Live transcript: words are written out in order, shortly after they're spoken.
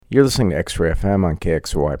You're listening to X-Ray FM on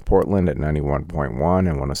KXOY Portland at 91.1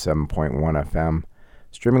 and 107.1 FM.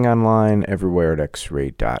 Streaming online everywhere at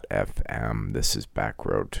xray.fm. This is Back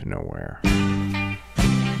Road to Nowhere.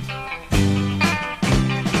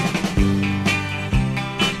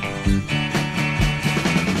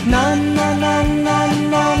 Na na na na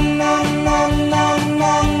na na na na na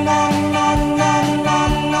na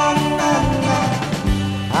na.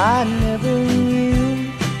 I never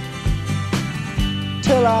knew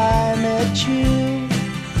till I met you.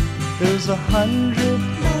 There's 100,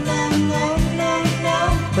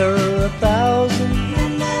 there are 1,000,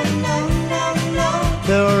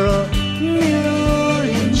 there are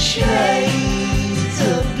 1,000,000 shades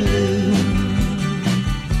of blue.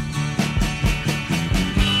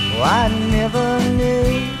 Oh, I never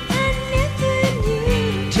knew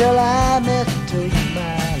till I met you,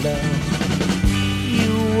 my love.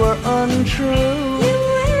 You were untrue.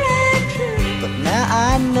 But now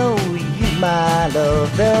I know you, my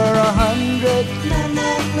love. There are 100,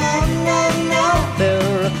 there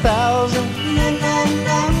are 1,000,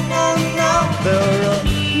 there are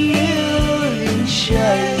 1,000,000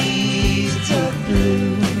 shades of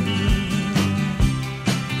blue.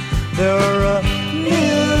 There are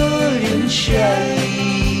 1,000,000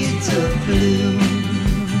 shades of blue.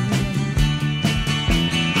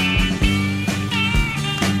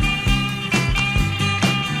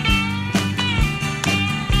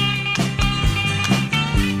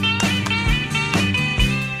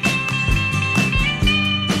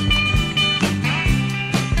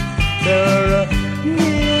 There are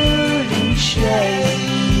 1,000,000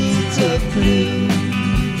 shades of blue.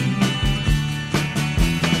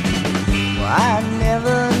 Well, I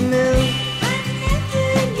never knew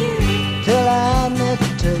till I met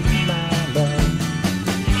you, my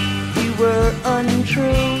love. You were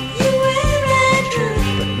untrue,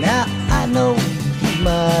 but now I know you,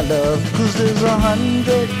 my love. 'Cause there's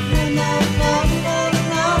 100,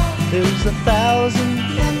 there's 1,000,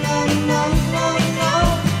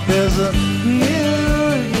 there's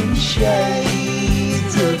 1,000,000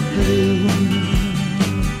 shades of blue.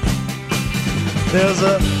 There's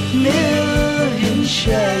 1,000,000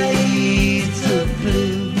 shades of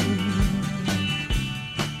blue.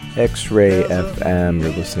 X-Ray FM,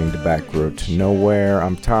 you're listening to Back Road to Nowhere.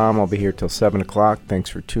 I'm Tom, I'll be here till 7 o'clock. Thanks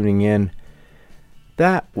for tuning in.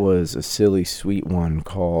 That was a silly, sweet one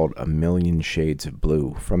called 1,000,000 Shades of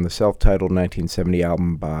Blue from the self-titled 1970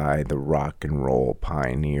 album by the rock and roll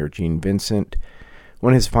pioneer Gene Vincent,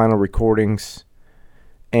 one of his final recordings.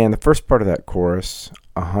 And the first part of that chorus,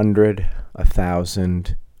 100,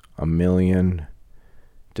 1,000, 1,000,000,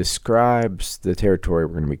 describes the territory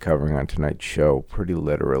we're going to be covering on tonight's show pretty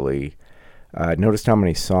literally. Noticed how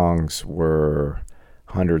many songs were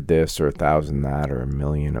 100 this or 1,000 that or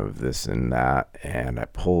 1,000,000 of this and that, and I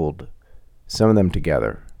pulled some of them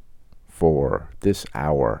together for this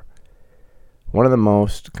hour. One of the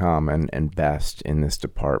most common and best in this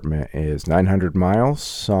department is 900 Miles,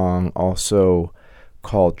 song also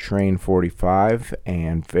called Train 45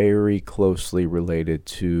 and very closely related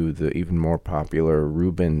to the even more popular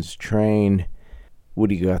Rubens Train.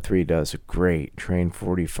 Woody Guthrie does a great Train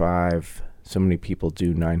 45. So many people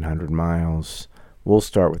do 900 Miles. We'll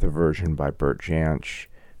start with a version by Bert Jansch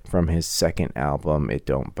from his second album, It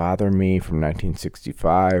Don't Bother Me, from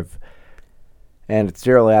 1965. And it's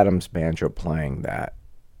Daryl Adams' banjo playing that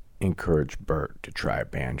encouraged Bert to try a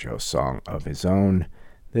banjo song of his own.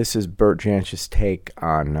 This is Bert Jansch's take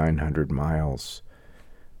on 900 Miles.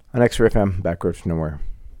 On X-Ray FM, Back Road to Nowhere.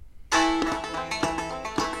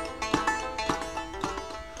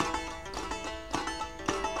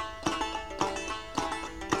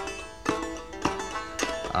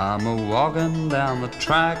 I'm a-walking down the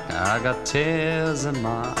track, I got tears in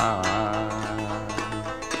my eyes.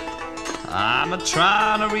 I'm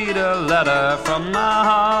a-trying to read a letter from my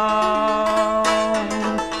home.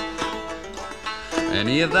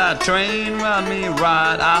 Any of that train run me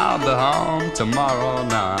right, I'll be home tomorrow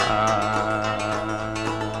night.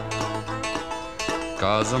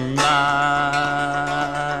 'Cause I'm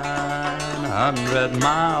 900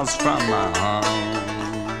 miles from my home.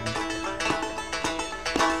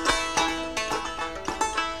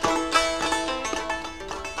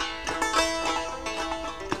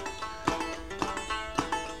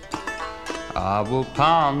 I will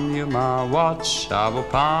pawn you my watch, I will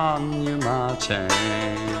pawn you my chain,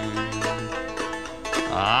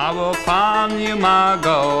 I will pawn you my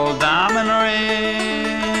gold diamond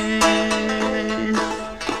ring.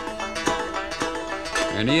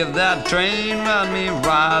 Any of that train run me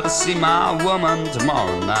right to see my woman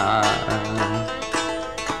tomorrow night.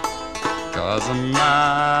 'Cause I'm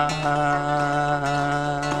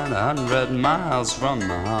 100 miles from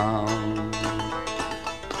my home.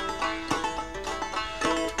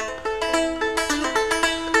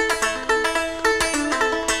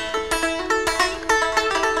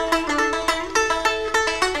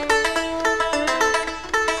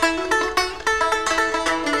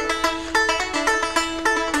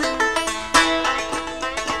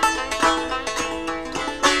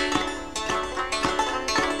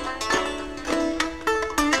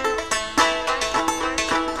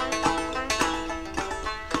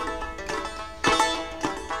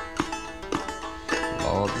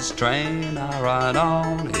 This train I ride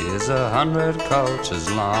on is 100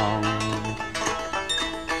 coaches long.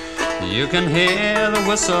 You can hear the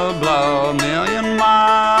whistle blow a million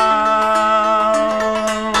miles.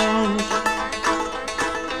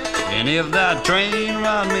 Any of that train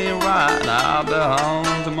run me right, I'll be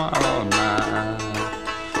home tomorrow night.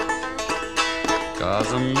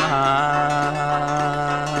 'Cause I'm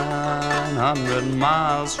 900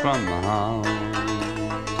 miles from my home.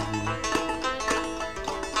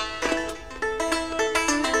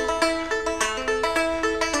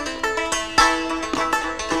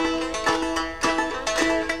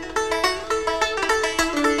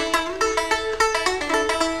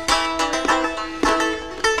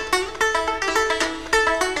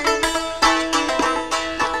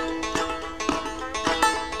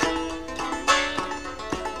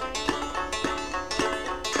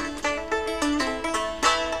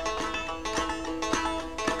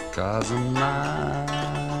 Cause I'm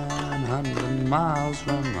 900 miles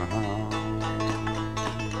from my home.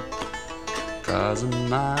 Cause I'm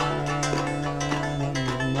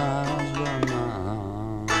 900 miles from my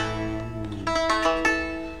home.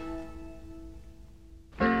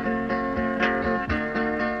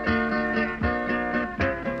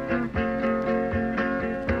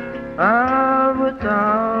 I'm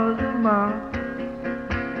 1,000 miles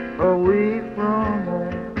away from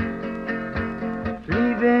home,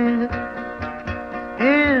 sleeping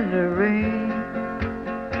in the rain.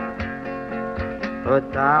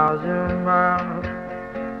 1,000 miles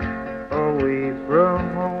away from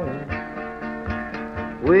home,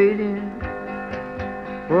 waiting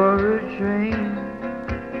for a train.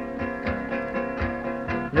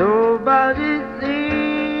 Nobody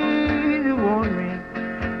seems to want me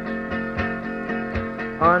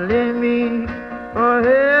or lend me a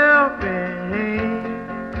helping hand.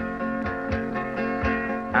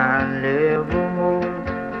 I never more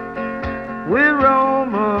will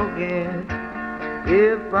roam again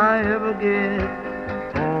if I ever get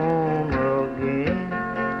home again.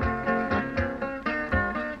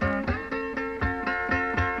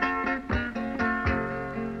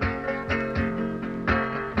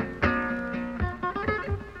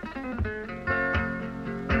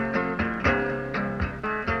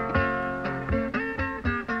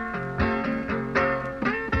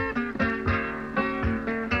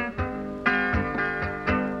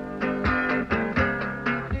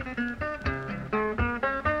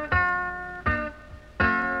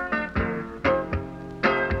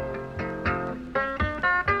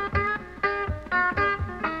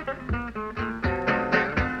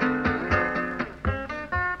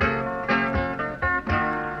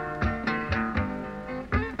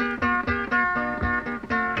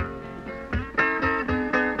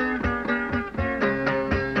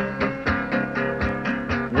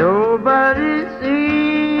 Nobody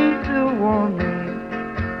seems to want me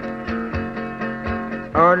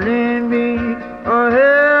or lend me a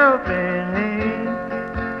helping hand.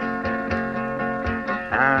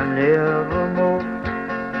 I never more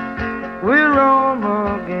will roam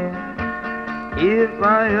again if I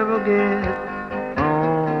ever get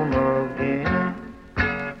home again.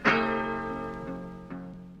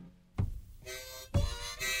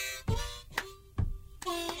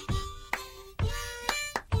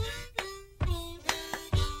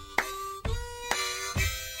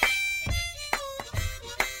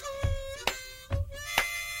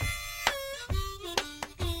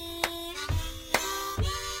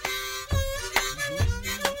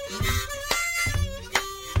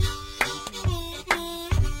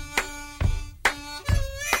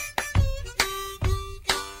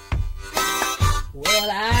 Well,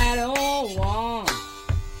 I don't want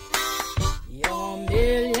your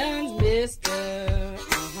millions, mister.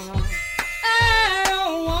 I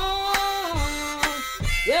don't want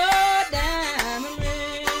your diamond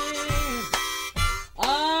ring.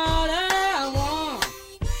 All I want,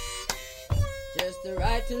 just the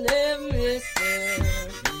right to live, mister.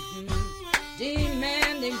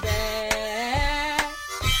 Demanding back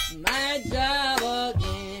my job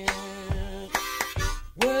again.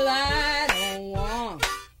 Well, I don't want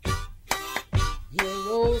your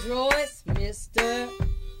Rolls Royce mister.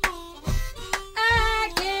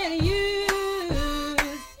 I can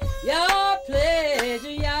use your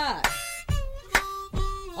pleasure yacht.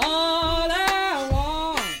 All I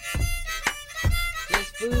want is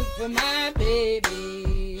food for my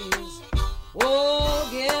babies. Oh,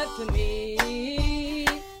 give to me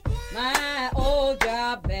my old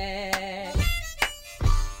job back.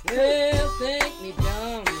 Well, think me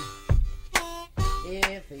dumb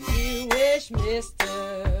if you wish,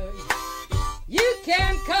 mister. You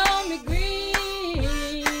can call me green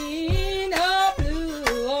or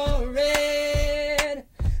blue or red,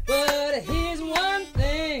 but here's one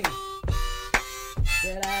thing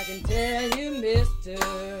that I can tell you, mister.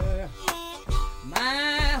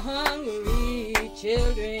 My hungry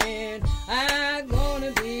children are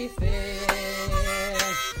gonna be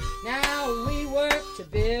fed. Now we work to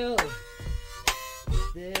build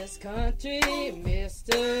this country,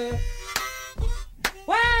 mister,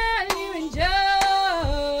 while you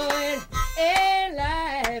enjoyed a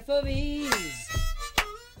life of ease.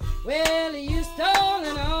 Well, you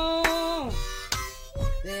stolen on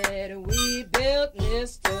that we built,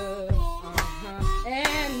 mister.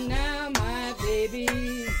 And now my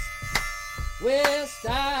babies will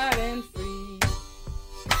start and free.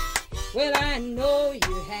 Well, I know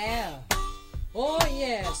you have, oh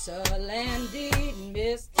yes, a land deed,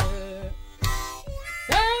 mister.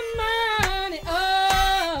 The money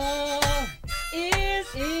all is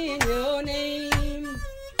in your name,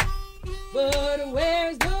 but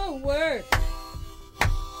where's the work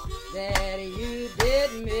that you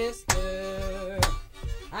did, mister?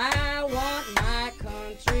 I want my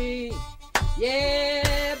country,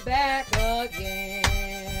 yeah, back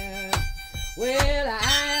again. Well,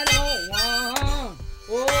 I don't want,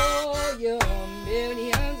 oh, your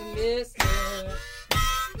millions, mister.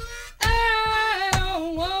 I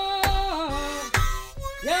don't want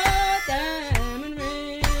your diamond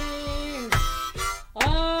ring.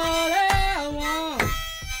 All I want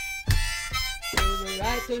is the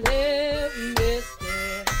right to live, mister.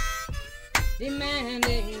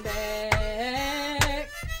 Demanding back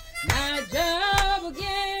my job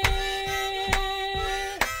again.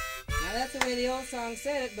 Now that's the way the old song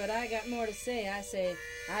said it, but I got more to say. I say,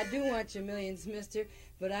 I do want your millions, mister,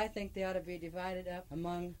 but I think they ought to be divided up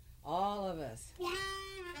among all of us.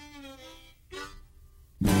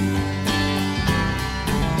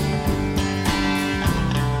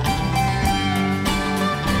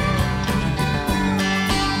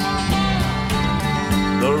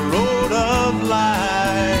 The road of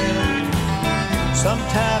life,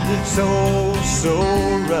 sometimes it's so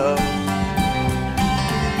rough.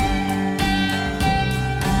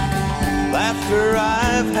 Laughter,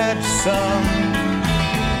 I've had some,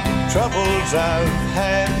 troubles, I've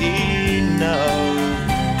had enough.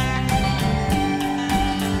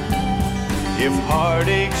 If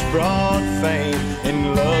heartaches brought fame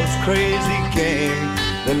in love's crazy game,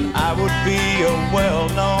 then I would be a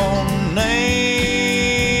well-known name.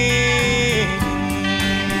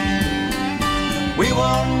 We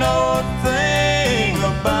won't know a thing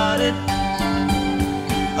about it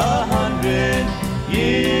 100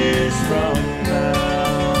 years from now.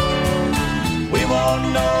 We won't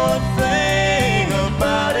know a thing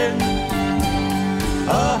about it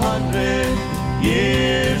 100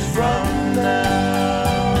 years from now.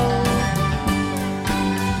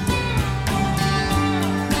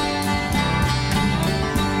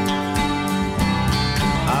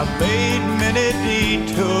 I've made many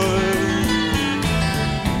detours,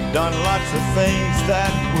 done lots of things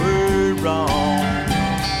that were wrong.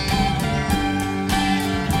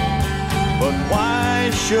 But why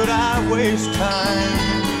should I waste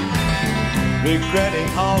time regretting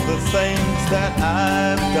all the things that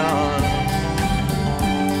I've done?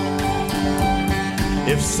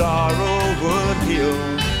 If sorrow would heal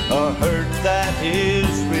a hurt that is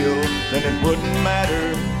real, then it wouldn't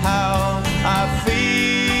matter how I feel.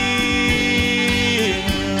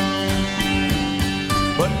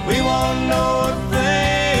 But we won't know a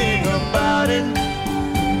thing about it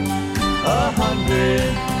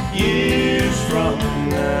 100 years from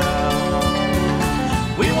now.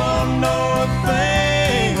 We won't know a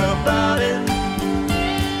thing about it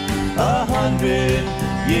 100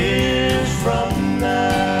 years from now.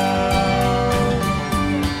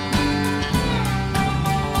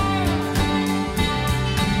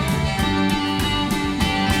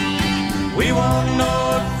 We won't know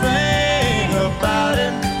a thing about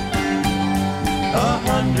it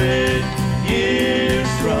 100 years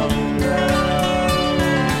from now.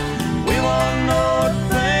 We won't know a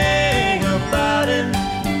thing about it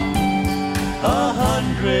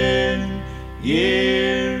 100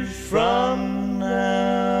 years from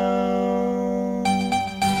now.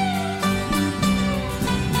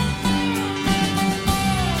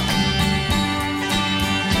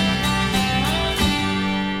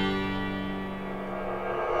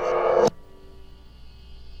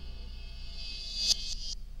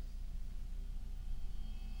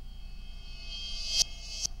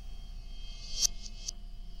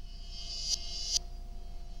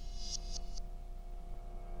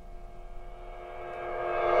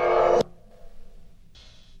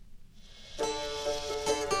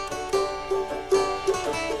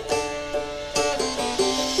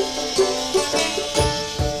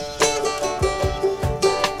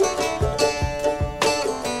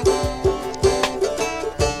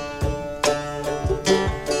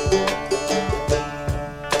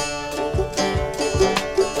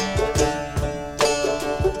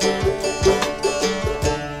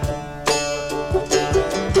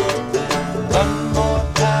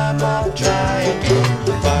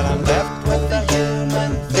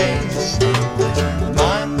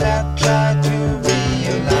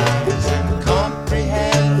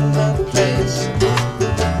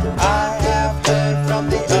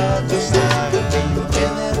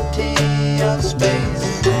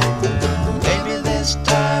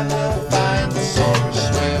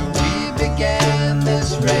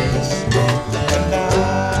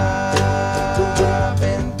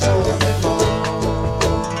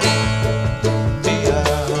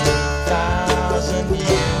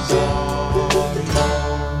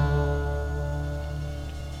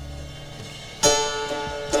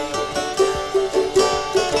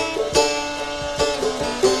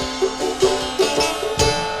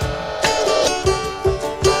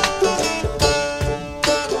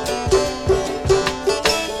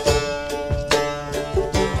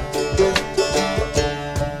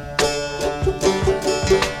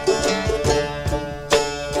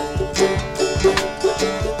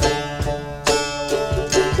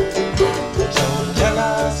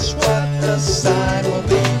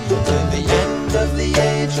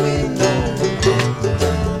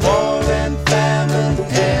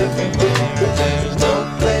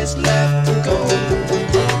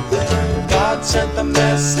 sent the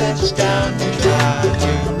message down to try to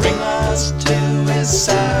bring us to his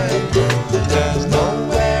side. There's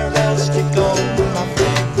nowhere else to go, my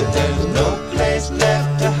friend. There's no place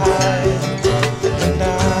left to hide. And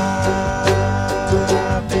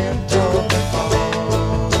I've been told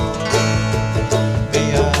before, be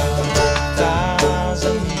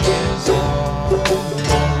 1,000 years old.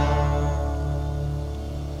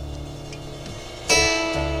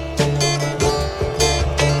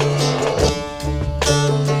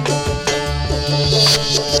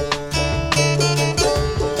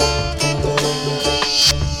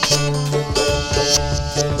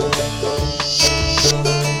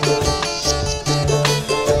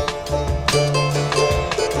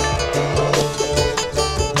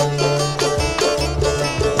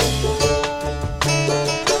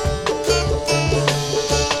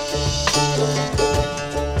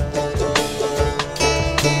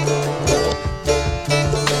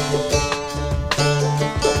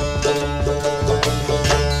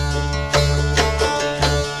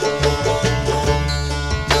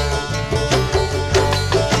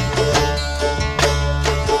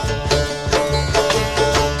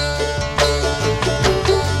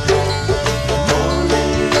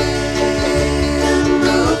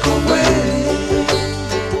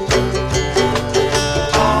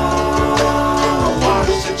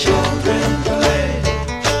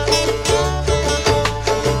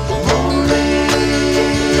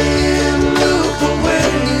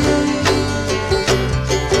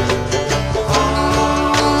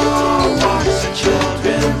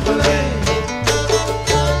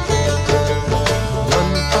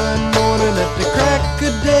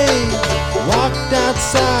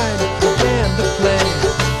 Outside, began to play.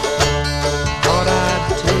 Thought I'd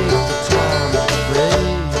take the time to pray.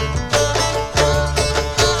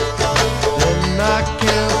 Then I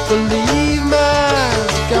can't believe my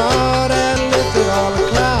eyes. God had lifted all the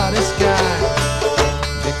cloudy sky,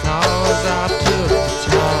 because I took the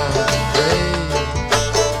time to pray.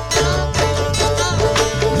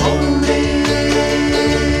 Only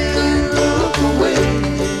look away.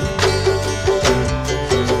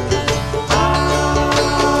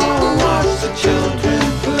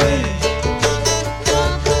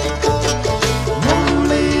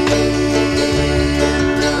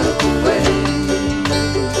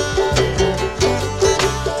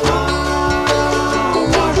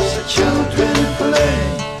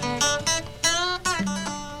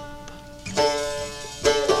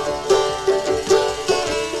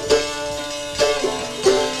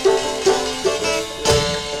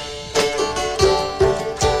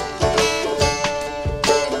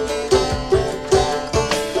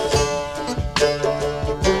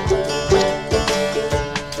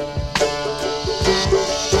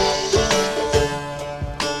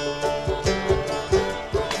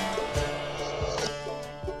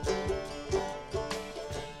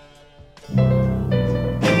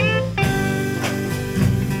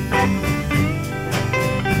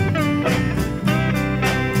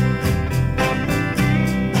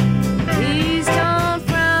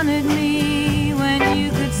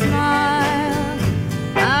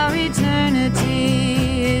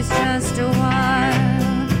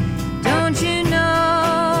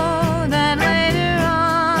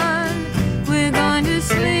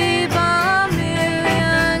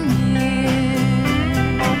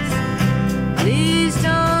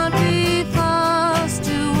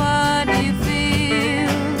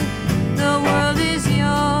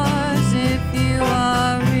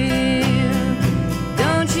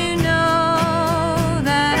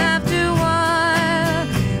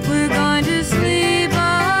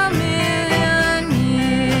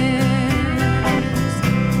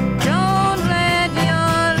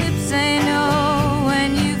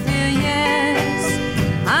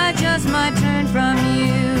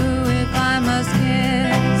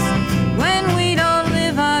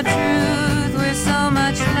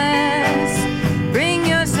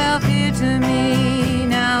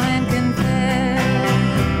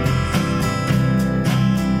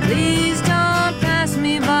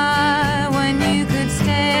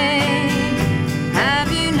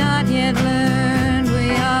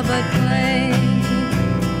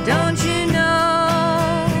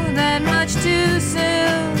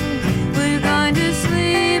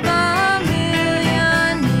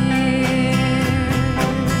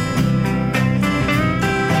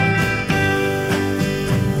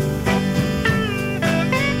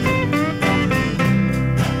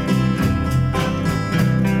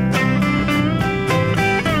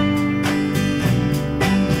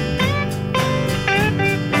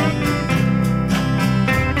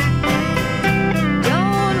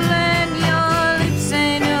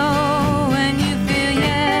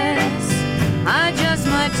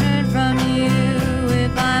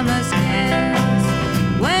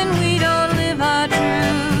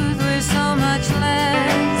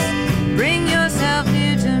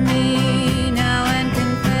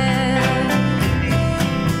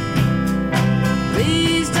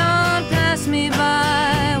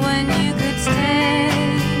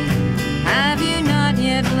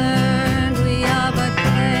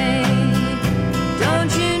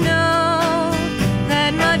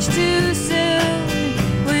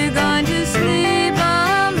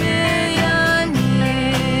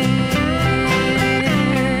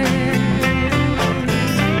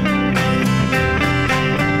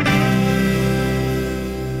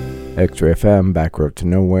 X-Ray FM, Back Road to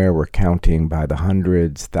Nowhere. We're counting by the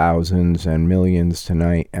hundreds, thousands, and millions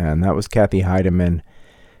tonight. And that was Kathy Heidemann,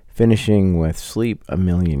 finishing with Sleep a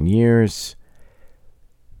Million Years.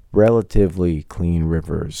 Relatively Clean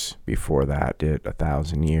Rivers before that did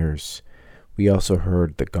 1,000 Years. We also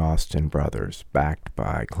heard the Gostin Brothers, backed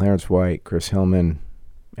by Clarence White, Chris Hillman,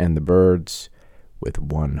 and the Byrds, with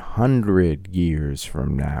 100 Years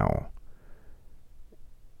From Now.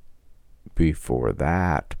 Before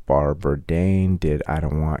that, Barbara Dane did I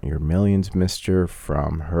Don't Want Your Millions, Mister,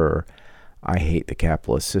 from her I Hate the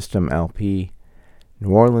Capitalist System LP.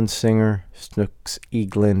 New Orleans singer Snooks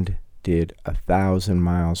Eagland did 1,000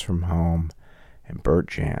 Miles From Home, and Bert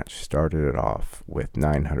Jansch started it off with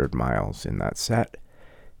 900 Miles in that set.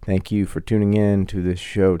 Thank you for tuning in to this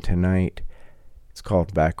show tonight. It's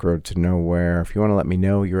called Back Road to Nowhere. If you want to let me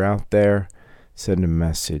know you're out there, send a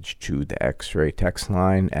message to the X-Ray text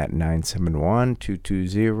line at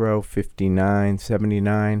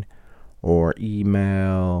 971-220-5979 or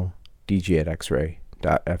email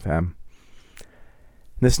dj@xray.fm.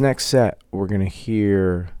 This next set, we're going to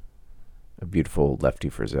hear a beautiful Lefty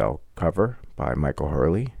Frizzell cover by Michael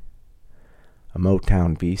Hurley, a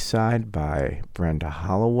Motown B-side by Brenda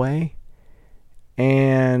Holloway,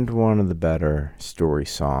 and one of the better story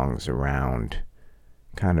songs around,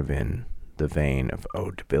 kind of in the vein of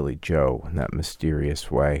Ode to Billy Joe in that mysterious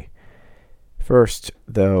way. First,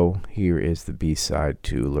 though, here is the B-side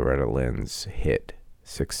to Loretta Lynn's hit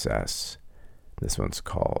Success. This one's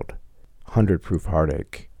called 100 Proof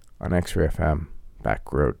Heartache on X-Ray FM,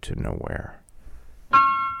 Back Road to Nowhere.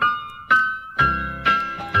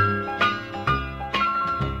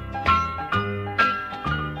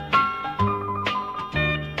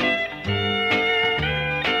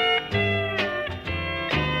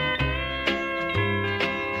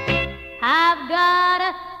 I've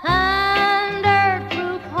got 100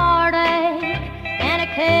 proof heartache and a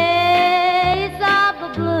case of the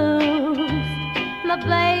blues. My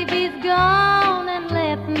baby's gone and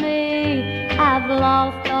left me. I've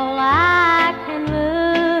lost all I can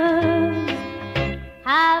lose.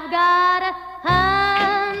 I've got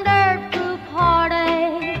 100 proof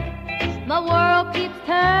heartache. My world keeps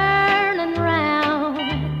turning round.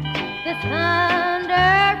 This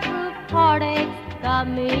 100 proof heartache got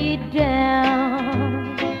me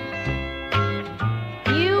down.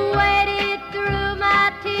 You waded through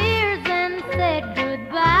my tears and said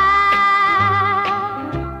goodbye.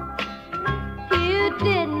 You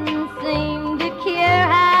didn't seem to care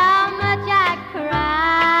how much I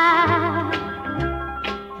cried.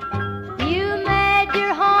 You made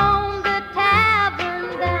your home the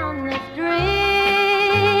tavern down the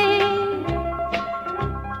street,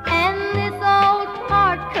 and this old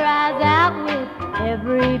heart cries out with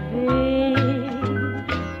every beat.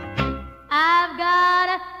 I've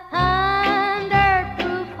got 100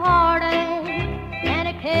 proof heartache and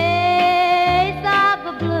a case of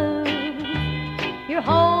the blues. You're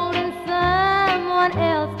holding someone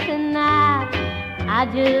else tonight, I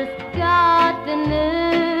just got the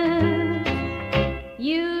news.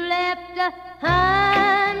 You left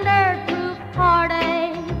 100 proof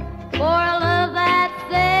heartache for a love that's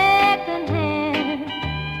second hand.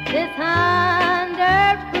 This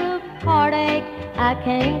 100 proof heartache I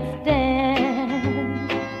can't stand.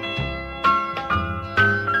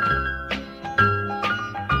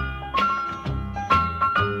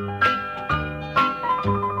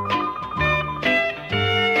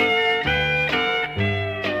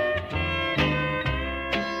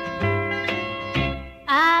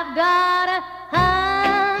 I've got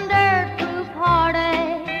 100 proof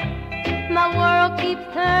heartache. My world keeps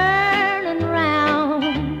turning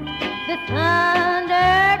round. This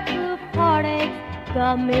 100 proof heartache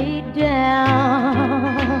got me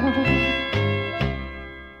down.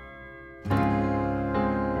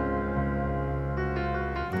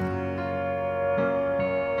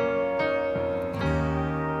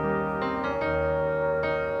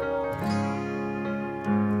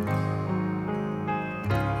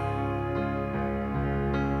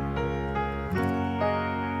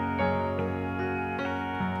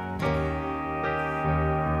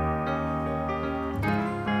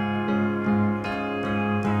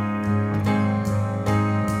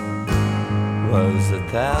 Was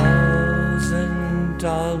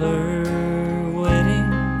 $1,000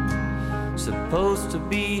 wedding supposed to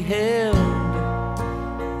be held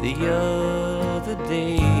the other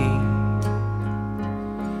day?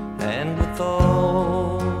 And with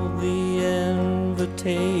all the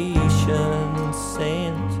invitations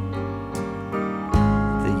sent,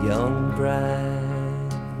 the young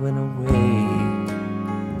bride went away.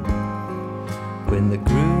 When the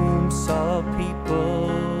groom saw people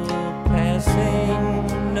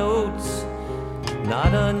missing notes,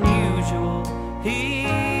 not unusual,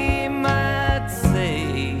 he might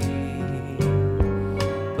say.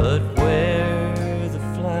 But where are the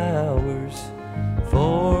flowers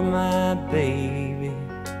for my baby?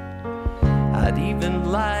 I'd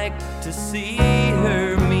even like to see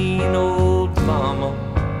her mean old mama.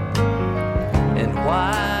 And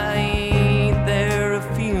why ain't there a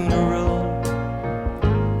funeral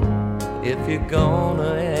if you're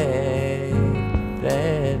gonna act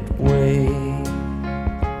that way?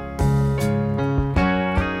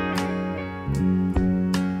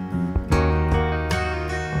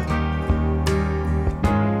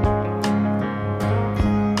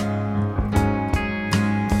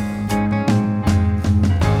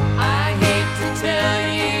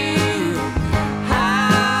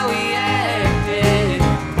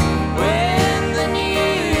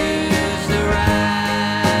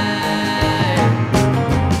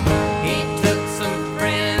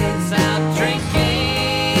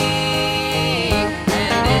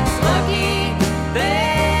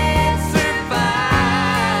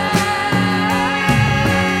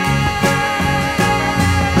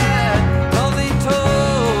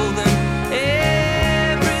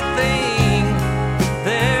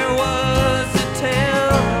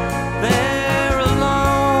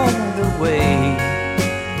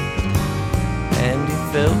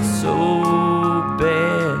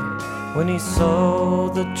 Saw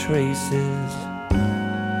the traces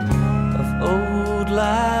of old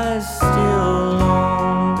lies still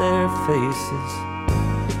on their faces.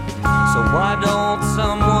 So why don't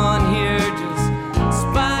someone here just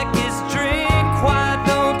spike his drink? Why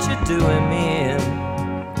don't you do him in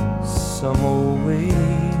some old way?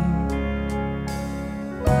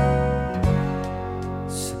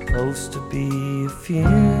 Supposed to be a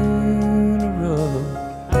funeral.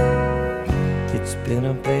 It's been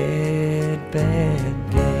a bad day.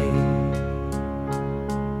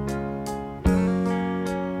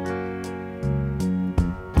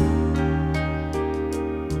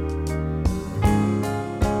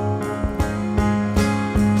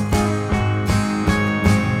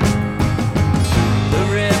 The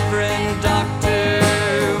Reverend Dr.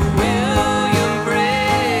 William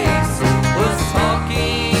Brace was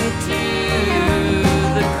talking to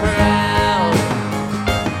the crowd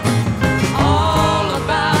all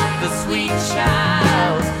about the sweet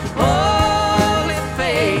child's holy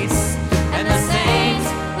face and the saints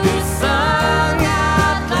who sung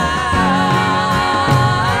out loud.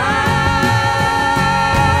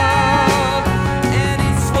 And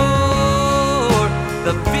he swore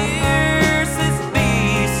the fiercest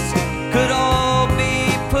beasts could all be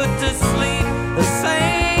put to sleep the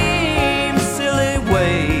same silly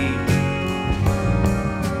way.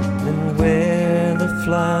 And where the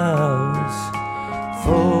flowers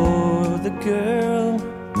for the girl,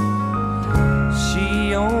 she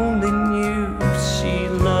only knew she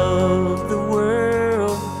loved the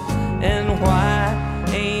world. And why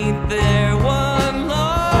ain't there one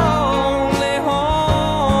lonely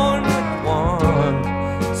horn with one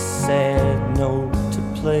sad note to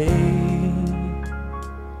play?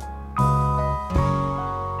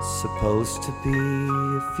 Supposed to be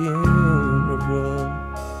a funeral.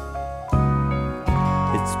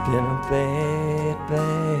 It's been a bad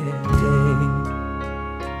day.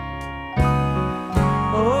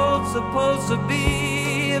 Oh, it's supposed to be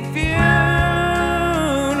a funeral.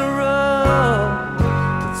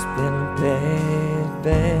 It's been a bad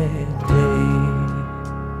day.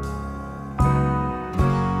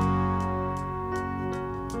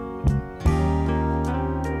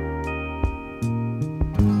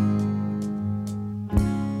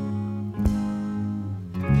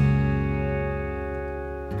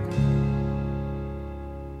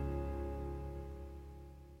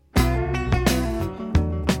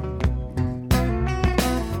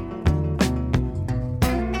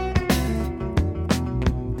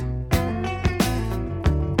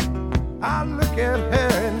 I look at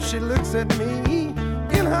her and she looks at me.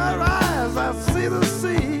 In her eyes I see the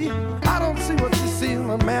sea. I don't see what she sees in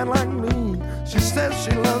a man like me. She says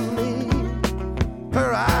she loves me.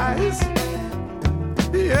 Her eyes,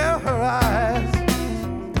 yeah, her eyes.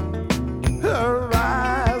 Her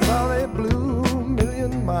eyes are a blue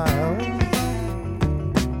million miles.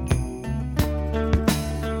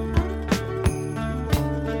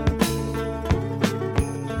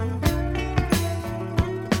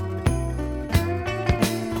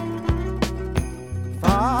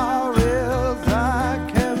 Far as I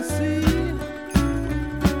can see,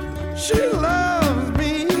 she loves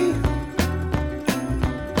me.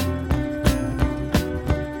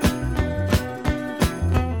 'Cause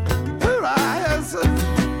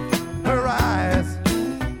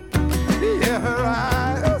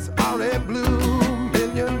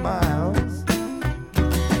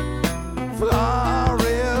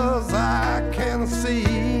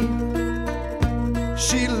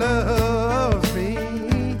she loves me.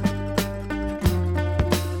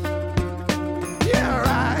 Yeah, her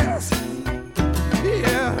eyes,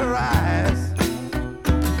 yeah, her eyes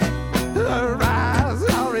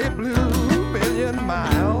are a blue million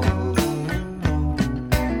miles.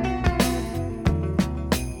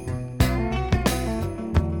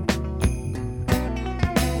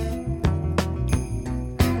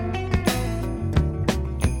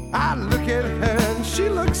 I look at her and she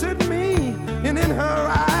looks at me, and in her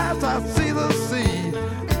eyes I see the sea.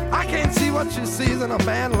 I can't see what she sees in a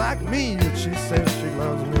man like me, and she says she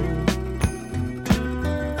loves me.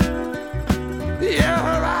 Yeah,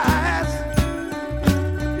 her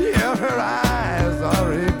eyes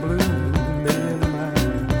are a blue million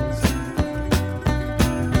miles.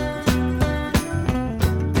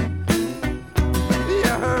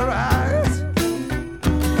 Yeah, her eyes,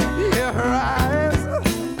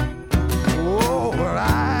 oh, her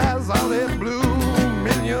eyes are a blue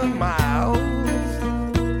million miles.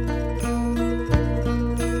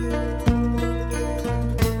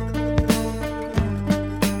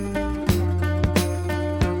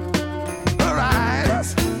 Her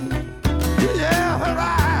eyes, yeah, her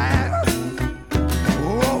eyes,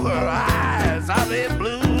 oh, her eyes are a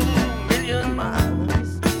blue million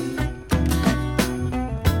miles.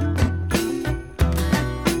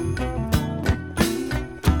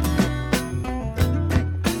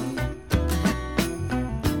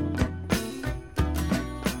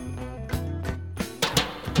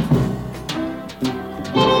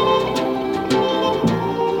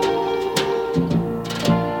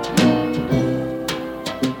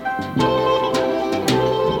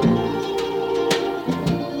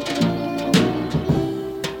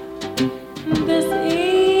 This is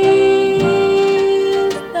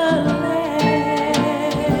the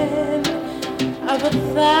land of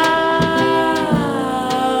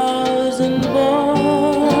 1,000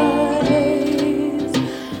 boys,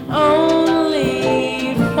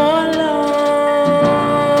 only for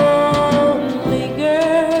lonely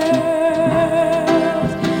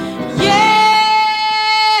girls.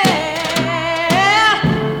 Yeah,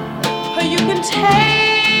 you can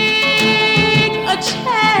take a chance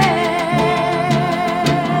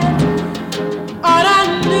on a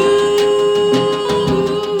new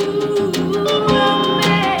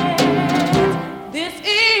romance. This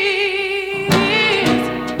is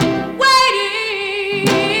waiting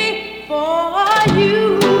for you.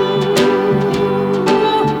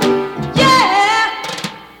 Yeah,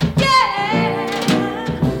 yeah.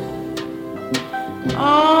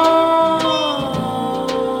 All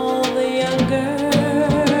the young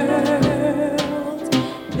girls,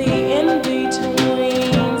 the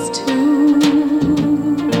in-betweens too,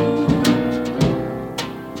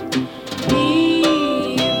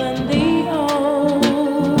 even the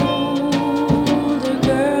older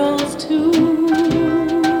girls too.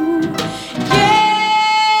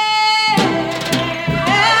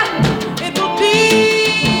 Yeah, it will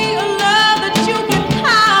be a love that you can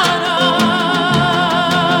count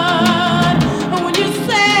on when you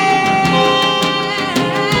say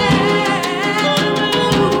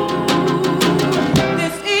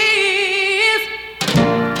this is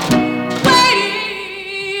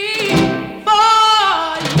waiting for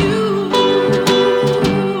you.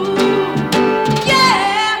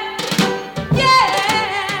 Yeah,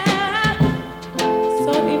 yeah.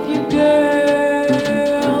 So if you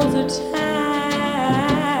girls are tired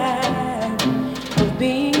of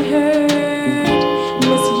being hurt,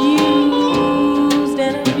 misused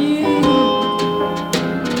and abused,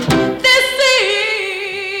 this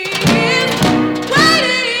is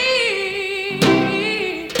waiting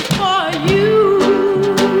for you.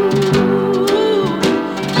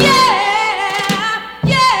 Yeah,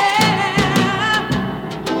 yeah.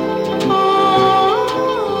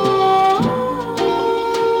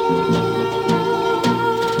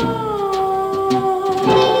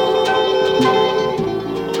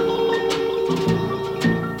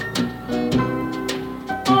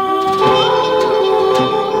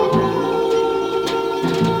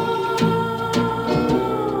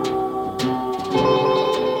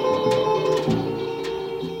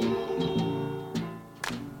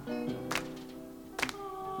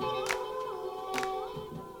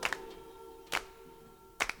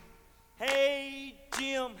 Hey,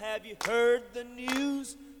 Jim, have you heard the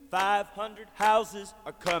news? 500 houses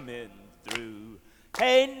are coming through.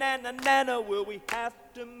 Hey, Nana, Nana, will we have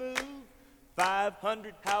to move?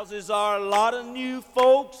 500 houses are a lot of new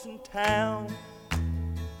folks in town.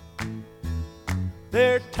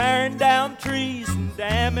 They're tearing down trees and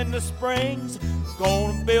damming the springs,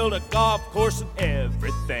 gonna build a golf course and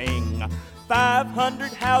everything.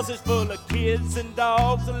 500 houses full of kids and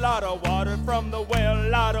dogs, a lot of water from the well, a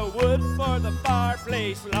lot of wood for the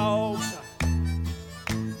fireplace logs.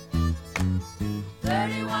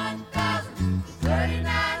 31,000 to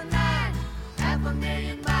 39,900,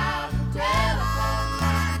 500,000 miles of telephone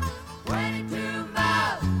line, 22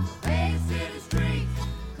 miles of paved city streets,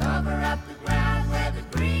 cover up the ground where the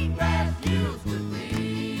green grass used to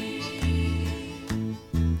be.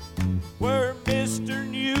 Where Mr.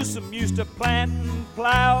 Newsom used to plant and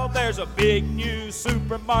plow, there's a big new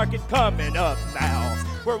supermarket coming up now.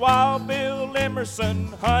 Where Wild Bill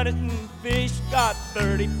Emerson hunted and fished, got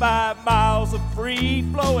 35 miles of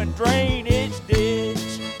free-flowing drainage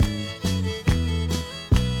ditch.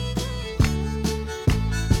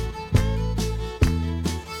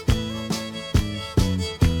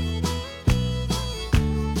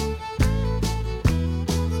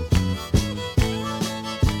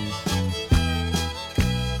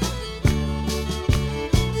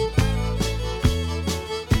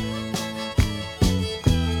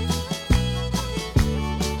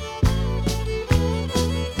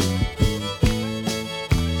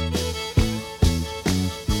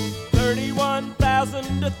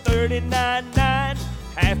 To 39,900,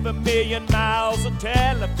 500,000 miles of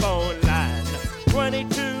telephone line,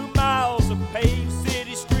 22 miles of paved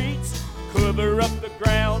city streets, cover up the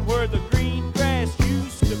ground where the green grass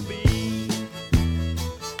used to be.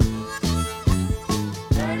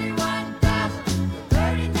 31,000 to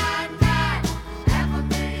 39,900,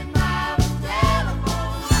 500,000 miles of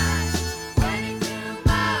telephone line, 22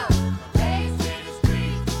 miles of paved city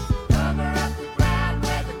streets, cover up the ground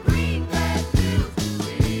where the green grass used to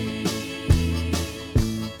be.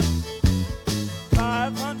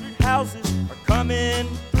 500 houses are coming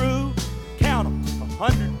through. Count 'em,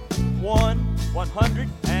 101, 102.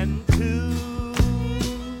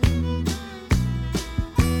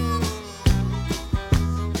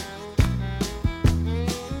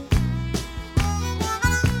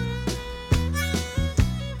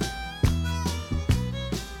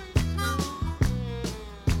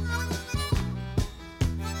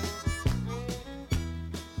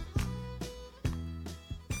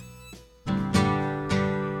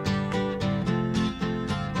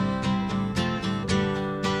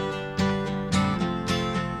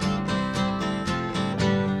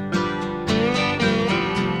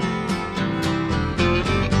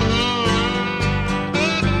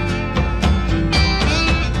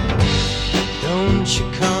 Don't you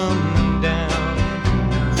come down?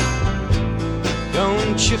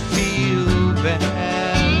 Don't you feel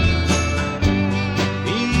bad?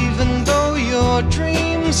 Even though your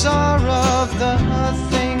dreams are of the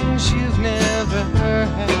things you've never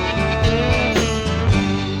had,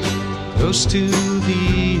 close to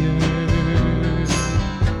the earth,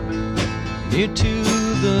 near to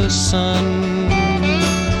the sun,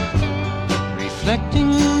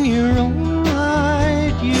 reflecting your own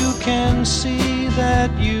light, you can see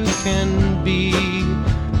that you can be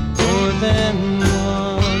more than one.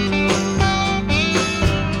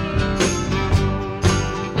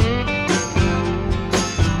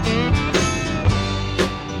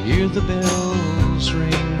 Hear the bells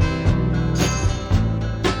ring,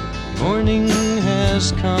 morning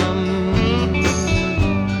has come.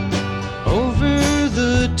 Over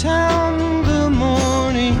the town, the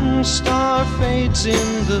morning star fades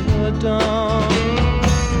in the dawn.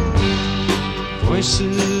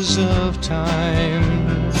 Voices of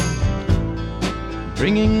time,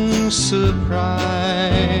 bringing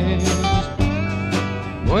surprise.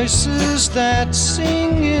 Voices that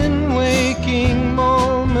sing in waking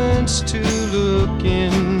moments to look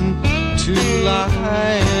into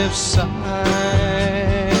life's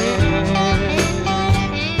eyes.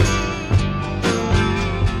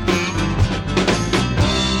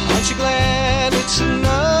 Aren't you glad it's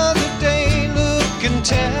another day? Look and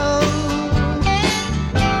tell.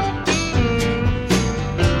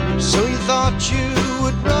 So you thought you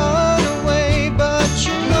would run away, but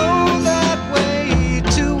you know that way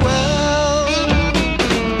too well.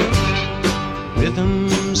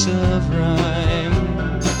 Rhythms of rhyme,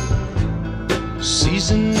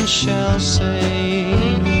 seasons shall say,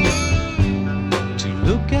 to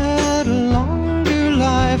look at a longer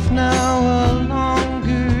life now, a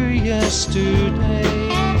longer yesterday.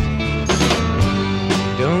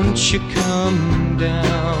 Don't you come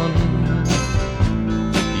down,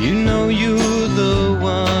 you know you're the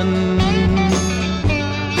one.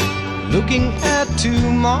 Looking at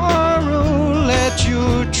tomorrow, let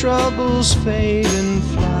your troubles fade and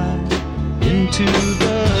fly into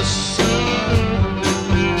the sun.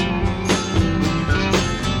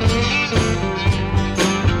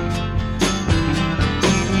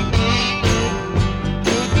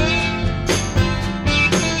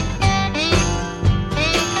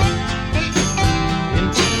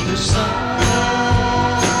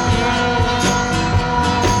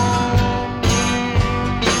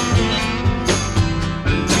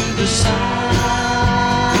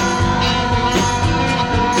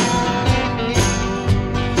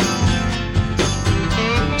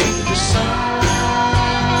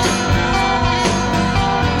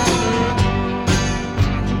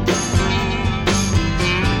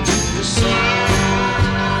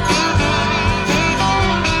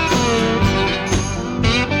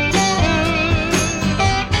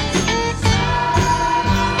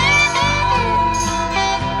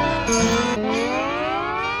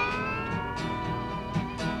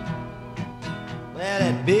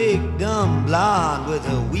 That big dumb blonde with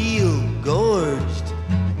her wheel gorged.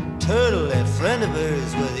 Turtle, that friend of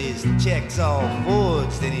hers with his checks all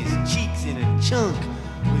forged and his cheeks in a chunk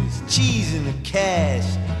with his cheese in the cash.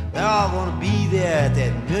 They're all gonna be there at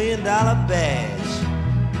that $1 million bash.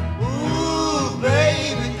 Ooh,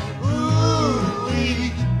 baby,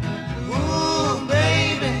 ooh-wee. Ooh,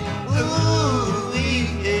 baby, ooh-wee.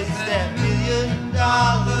 It's that $1 million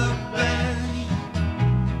bash.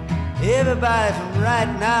 Everybody from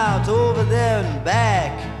right now to over there and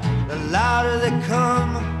back. The louder they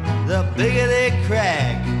come, the bigger they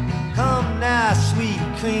crack. Come now, sweet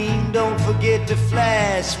cream, don't forget to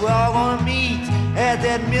flash. We're all gonna meet at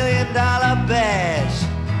that $1 million bash.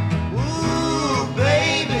 Ooh,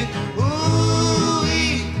 baby,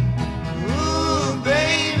 ooh-wee. Ooh,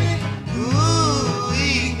 baby,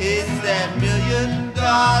 ooh-wee. It's that $1 million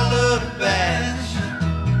bash.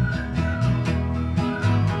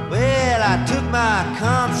 Well, I took my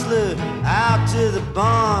consular out to the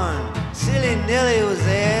barn. Silly Nellie was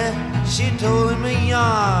there, she told him a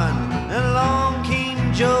yarn. And along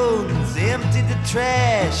came Jones, emptied the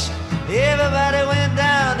trash. Everybody went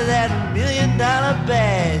down to that $1 million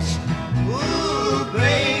bash. Ooh,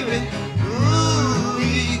 baby,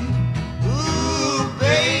 ooh-wee. Ooh,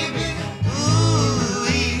 baby,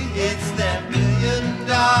 ooh-wee. It's that $1 million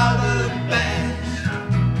bash.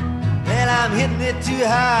 Well, I'm hitting it too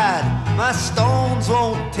hard, my stones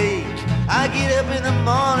won't take. I get up in the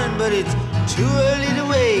morning, but it's too early to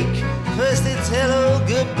wake. First it's hello,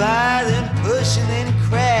 goodbye, then push and then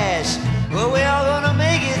crash. Well, we're all gonna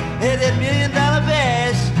make it at that $1 million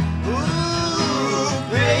bash. Ooh,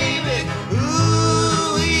 baby,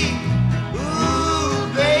 ooh-wee. Ooh,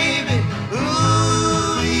 baby,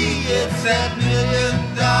 ooh-wee. It's that $1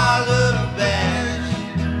 million bash.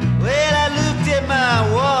 Well, I looked at my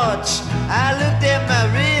watch, I looked at my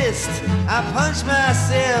wrist. I punched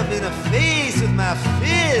myself in the face with my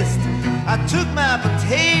fist. I took my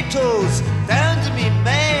potatoes down to be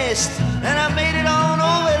mashed, and I made it on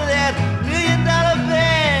over to that $1 million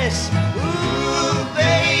bash. Ooh,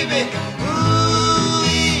 baby,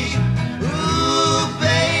 ooh-wee. Ooh,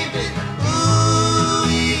 baby,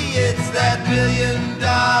 ooh-wee. It's that $1 million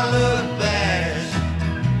bash.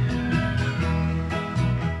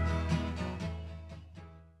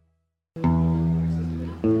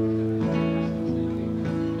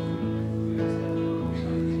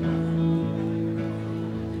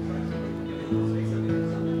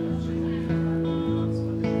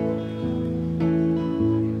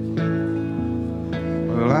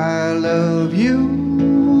 Love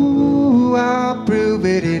you, I'll prove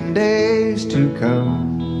it in days to come.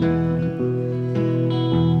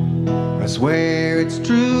 I swear it's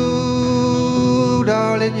true,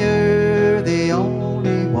 darling, you're the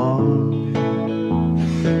only one.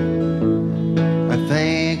 I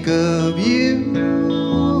think of you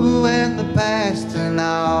and the past and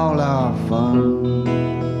all our fun.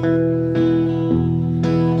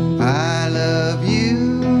 I love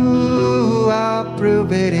you, I'll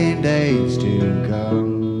prove it in days to come.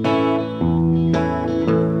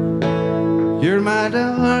 You're my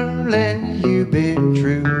darling, you've been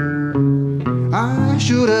true. I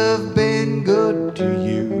should have been good to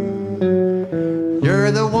you.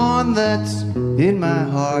 You're the one that's in my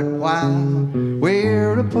heart while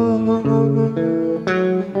we're apart.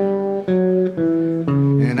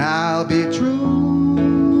 And I'll be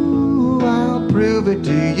true, I'll prove it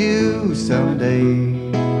to you someday.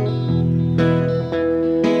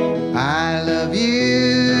 I love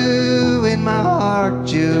you, in my heart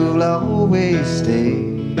you'll always stay.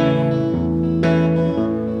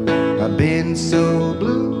 I've been so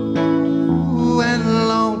blue and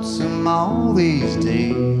lonesome all these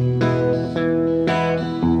days.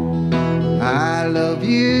 I love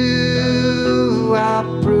you,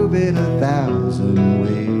 I'll prove it 1,000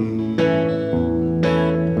 ways.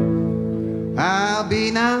 I'll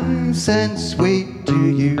be nice and sweet to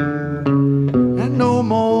you, and no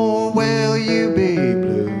more will you be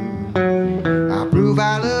blue. I'll prove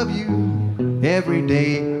I love you every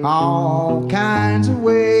day, all kinds of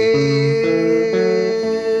ways.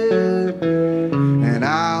 And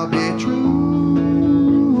I'll be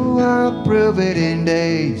true, I'll prove it in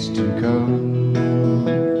days to come.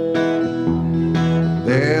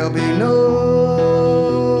 There'll be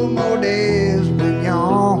no more days when you're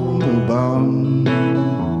on the bum.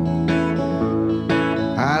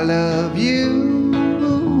 I love you,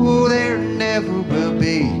 there never will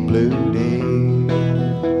be blue days.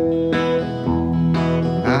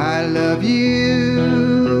 I love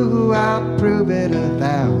you, I'll prove it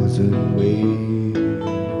 1,000 ways.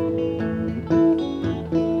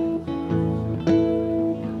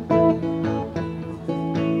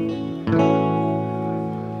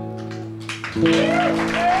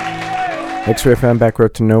 X-Ray FM, Back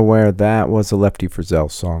Road to Nowhere. That was a Lefty Frizzell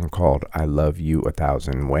song called I Love You a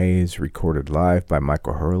Thousand Ways, recorded live by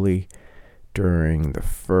Michael Hurley during the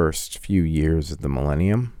first few years of the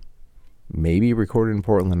millennium. Maybe recorded in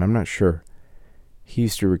Portland, I'm not sure. He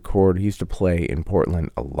used to play in Portland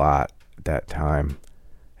a lot at that time.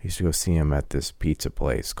 I used to go see him at this pizza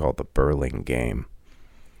place called the Burlingame.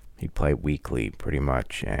 He'd play weekly pretty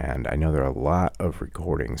much, and I know there are a lot of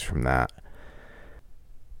recordings from that.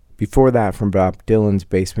 Before that, from Bob Dylan's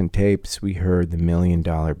Basement Tapes, we heard the $1 Million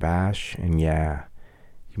Bash. And yeah,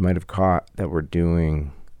 you might have caught that we're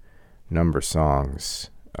doing number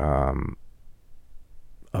songs of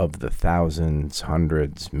the thousands,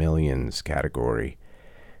 hundreds, millions category.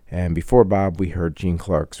 And before Bob, we heard Gene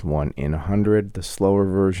Clark's 1 in 100, the slower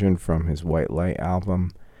version from his White Light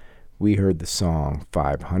album. We heard the song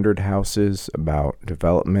 500 Houses, about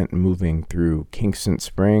development moving through Kingston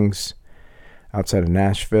Springs outside of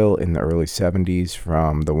Nashville in the early 70s,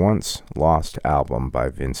 from the once lost album by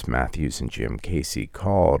Vince Matthews and Jim Casey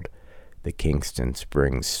called The Kingston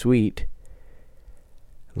Springs Suite.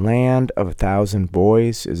 Land of a Thousand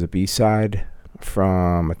Boys is a B-side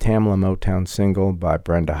from a Tamla Motown single by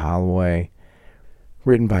Brenda Holloway,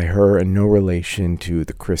 written by her and no relation to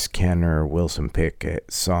the Chris Kenner, Wilson Pickett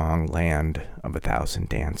song Land of a Thousand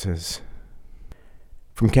Dances.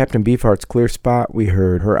 From Captain Beefheart's Clear Spot, we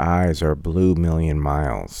heard Her Eyes Are Blue Million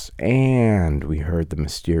Miles, and we heard the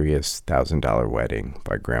mysterious $1,000 Wedding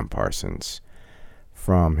by Graham Parsons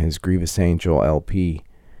from his Grievous Angel LP.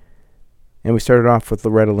 And we started off with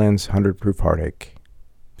Loretta Lynn's 100 Proof Heartache.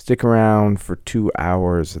 Stick around for 2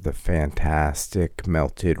 hours of the fantastic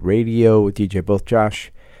Melted Radio with DJ Both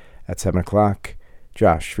Josh at 7 o'clock.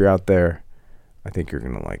 Josh, if you're out there, I think you're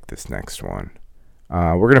going to like this next one.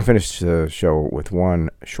 We're going to finish the show with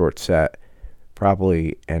one short set,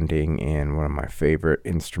 probably ending in one of my favorite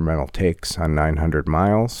instrumental takes on 900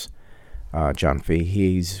 Miles. John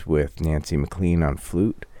Fahey's with Nancy McLean on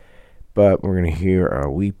flute. But we're going to hear a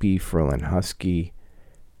weepy Ferlin Husky.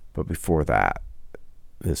 But before that,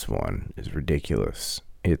 this one is ridiculous.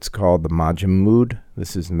 It's called the Majamud.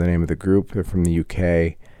 This is the name of the group. They're from the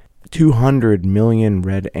UK. 200 Million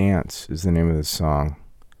Red Ants is the name of the song.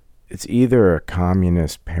 It's either a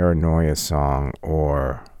communist paranoia song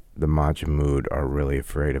or the Majamud are really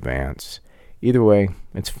afraid of ants. Either way,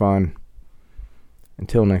 it's fun.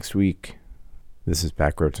 Until next week, this is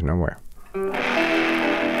Back Road to Nowhere.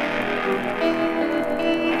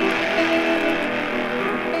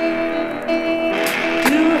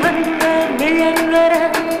 200 million red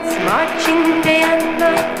ants marching day and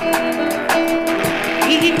night,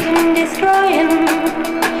 eating, destroying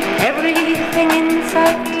everything in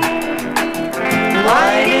sight.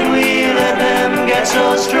 Why did we let them get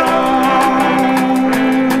so strong?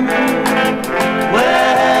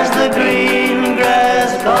 Where has the green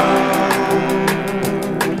grass gone?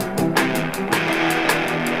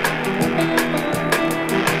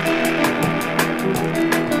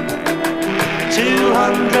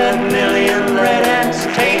 200 million red ants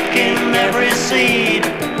taking every seed.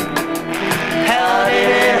 How did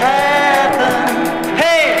it happen?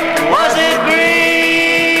 Hey, was it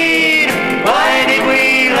greed? Why did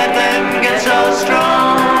we let them get so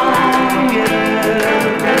strong?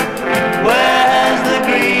 Yeah. Where has the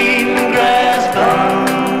green grass gone?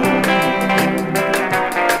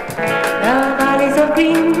 The valleys of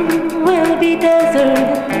green will be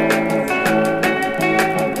deserts,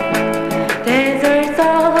 deserts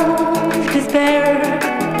of despair.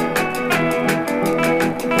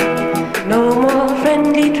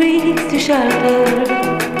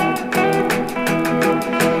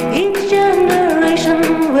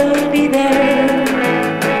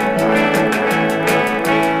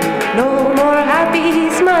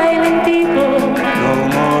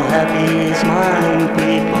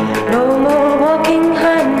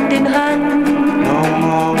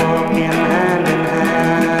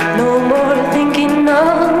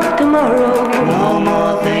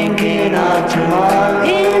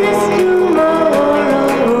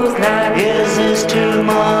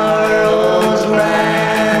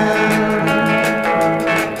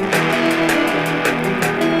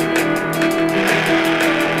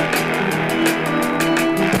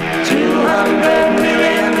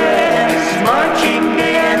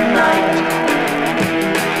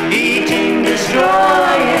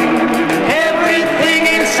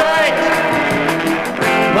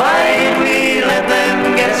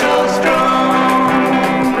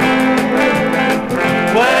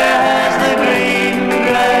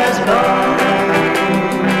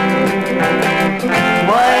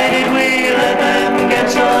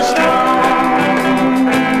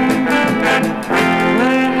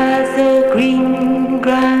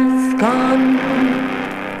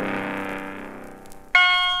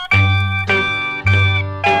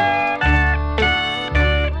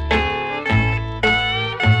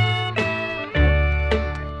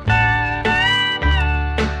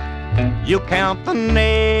 You'll count the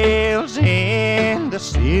nails in the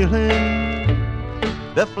ceiling,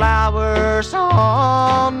 the flowers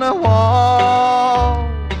on the wall,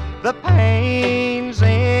 the panes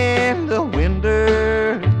in the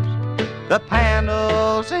windows, the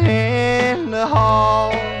panels in the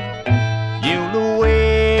hall. You'll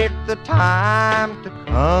await the time to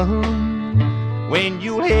come when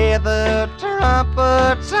you'll hear the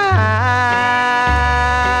trumpet sound.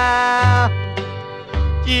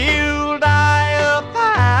 You'll die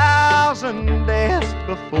 1,000 deaths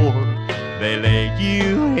before they lay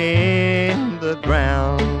you in the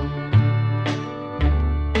ground.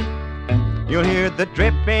 You'll hear the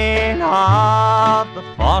dripping of the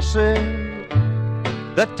faucet,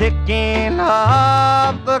 the ticking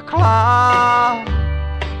of the clock.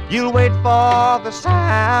 You'll wait for the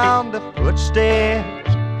sound of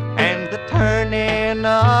footsteps and the turning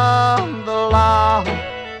of the lock.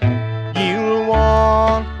 You'll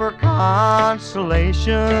want for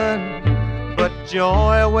consolation, but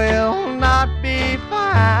joy will not be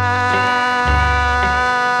found.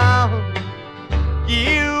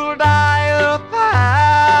 You'll die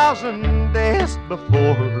 1,000 deaths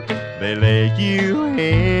before they lay you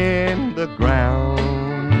in the ground.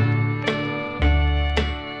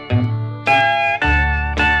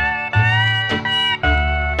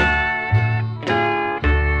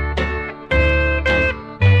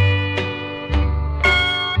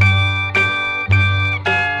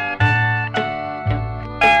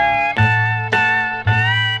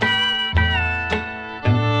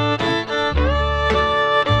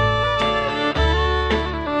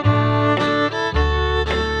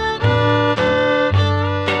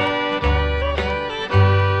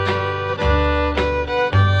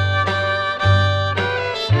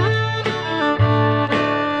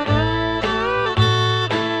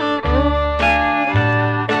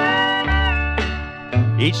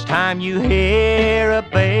 Each time you hear a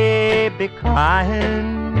baby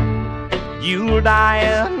crying, you'll die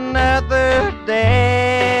another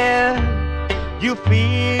death. You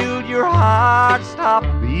feel your heart stop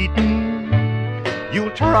beating,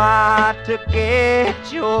 you'll try to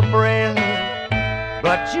get your breath,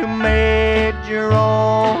 but you made your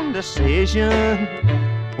own decision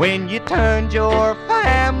when you turned your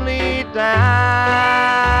family down.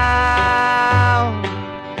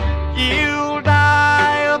 You'll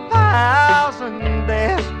die 1,000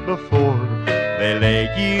 deaths before they lay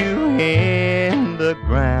you in the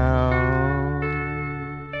ground.